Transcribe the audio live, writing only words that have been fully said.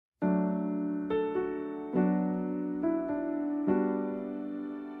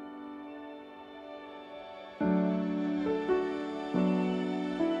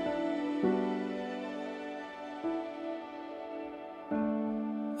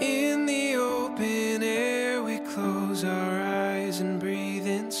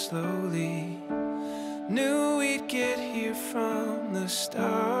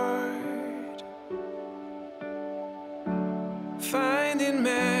start, finding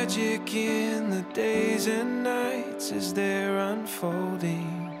magic in the days and nights as they're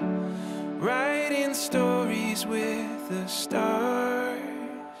unfolding, writing stories with the stars,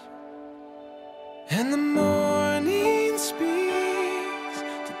 and the morning speaks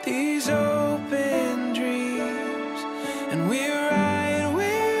to these open dreams, and we're right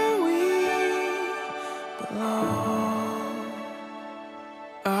where we belong.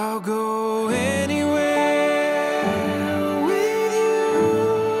 I'll go anywhere with you,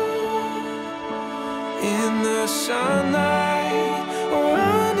 in the sunlight or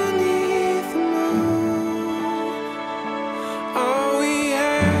underneath the moon. All we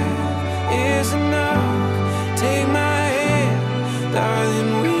have is enough. Take my hand,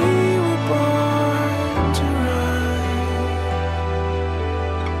 darling, we were born to run.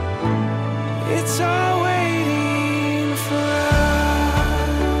 It's all waiting for us.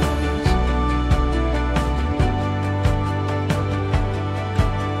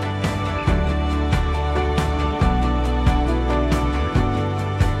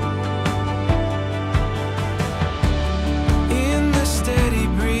 In the steady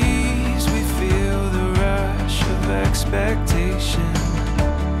breeze, we feel the rush of expectation.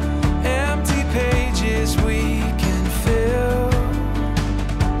 Empty pages we can fill,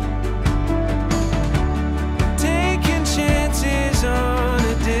 taking chances on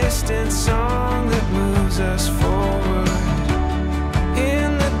a distant song that moves us forward.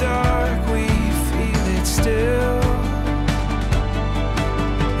 In the dark, we feel it still.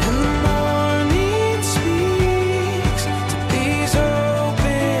 And the morning speaks to these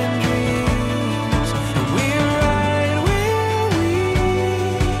open dreams, and we're right where we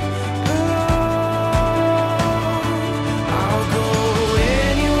belong. I'll go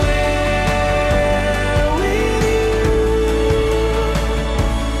anywhere with you,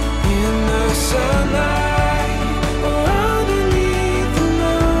 in the sunlight or underneath the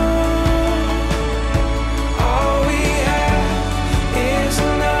moon. All we have is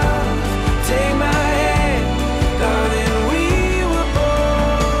enough. Take my hand, darling, we were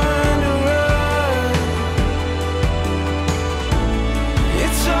born to run.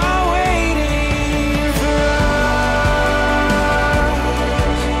 It's all waiting for us.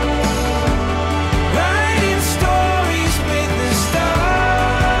 Writing stories with the stars.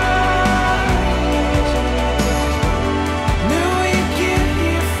 Knew we'd get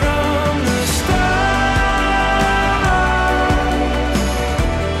here from the start.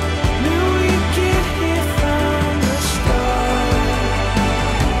 Knew we'd get here from the start.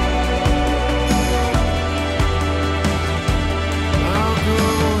 I'll go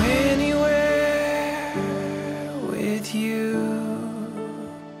anywhere with you,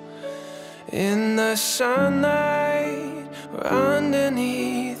 in the sunlight or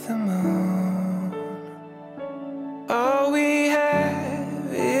underneath the moon. All we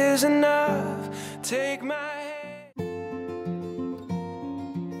have is enough. Take my hand.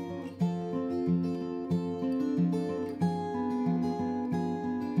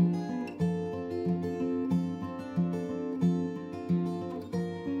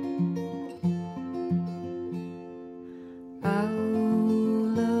 I'll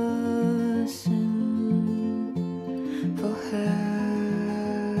listen for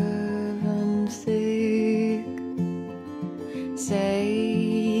heaven's sake.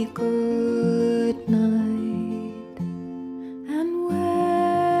 Say good night, and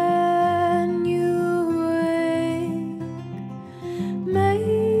when you wake,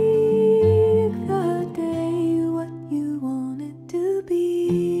 make the day what you want it to be.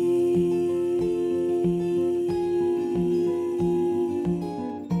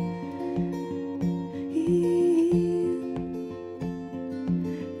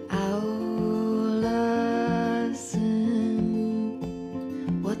 I'll listen.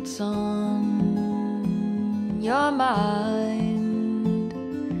 What's on your mind?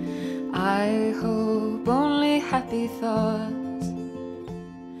 I hope only happy thoughts.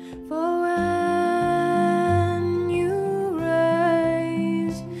 For when you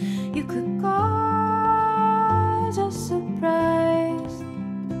rise, you could cause a surprise.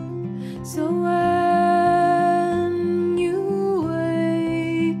 So when you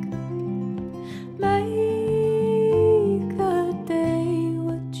wake, make the day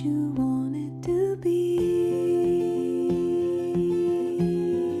what you want it to be.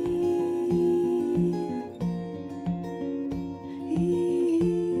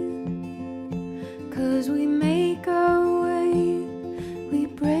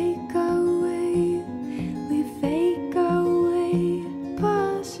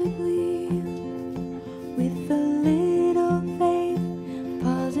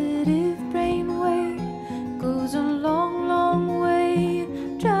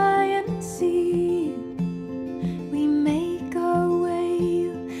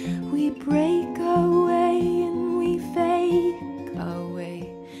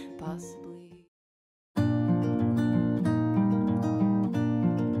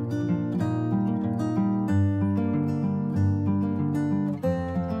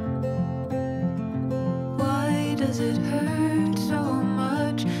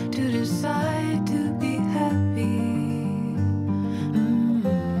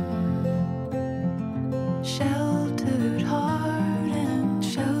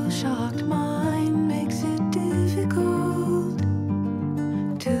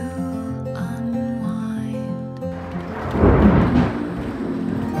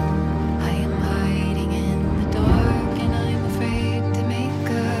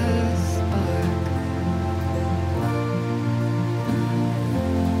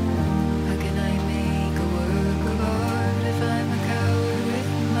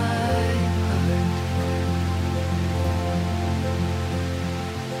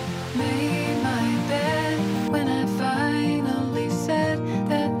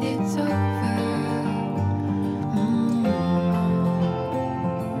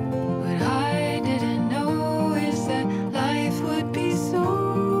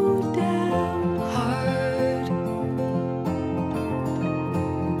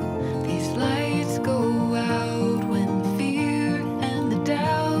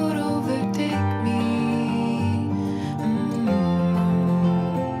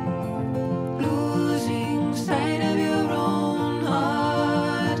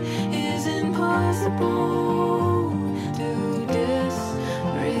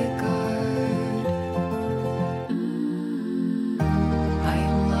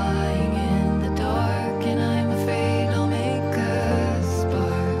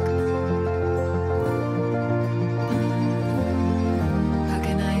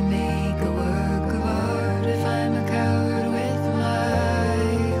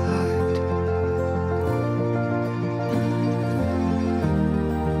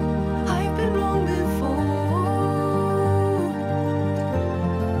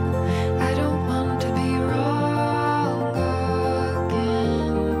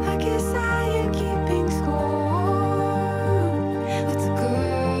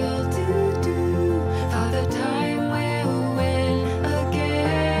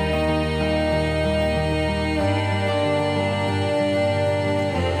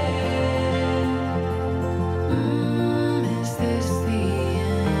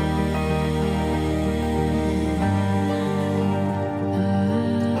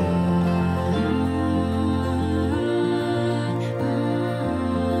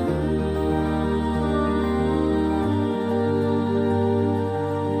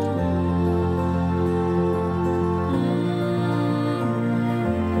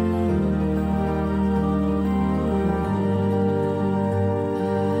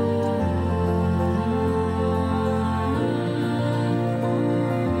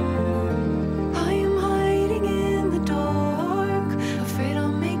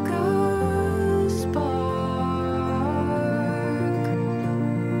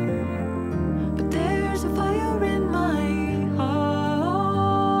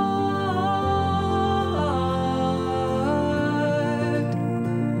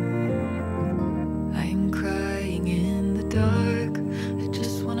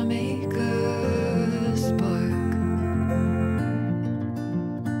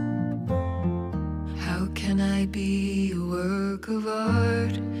 I be a work of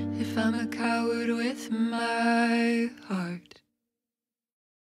art if I'm a coward with my heart?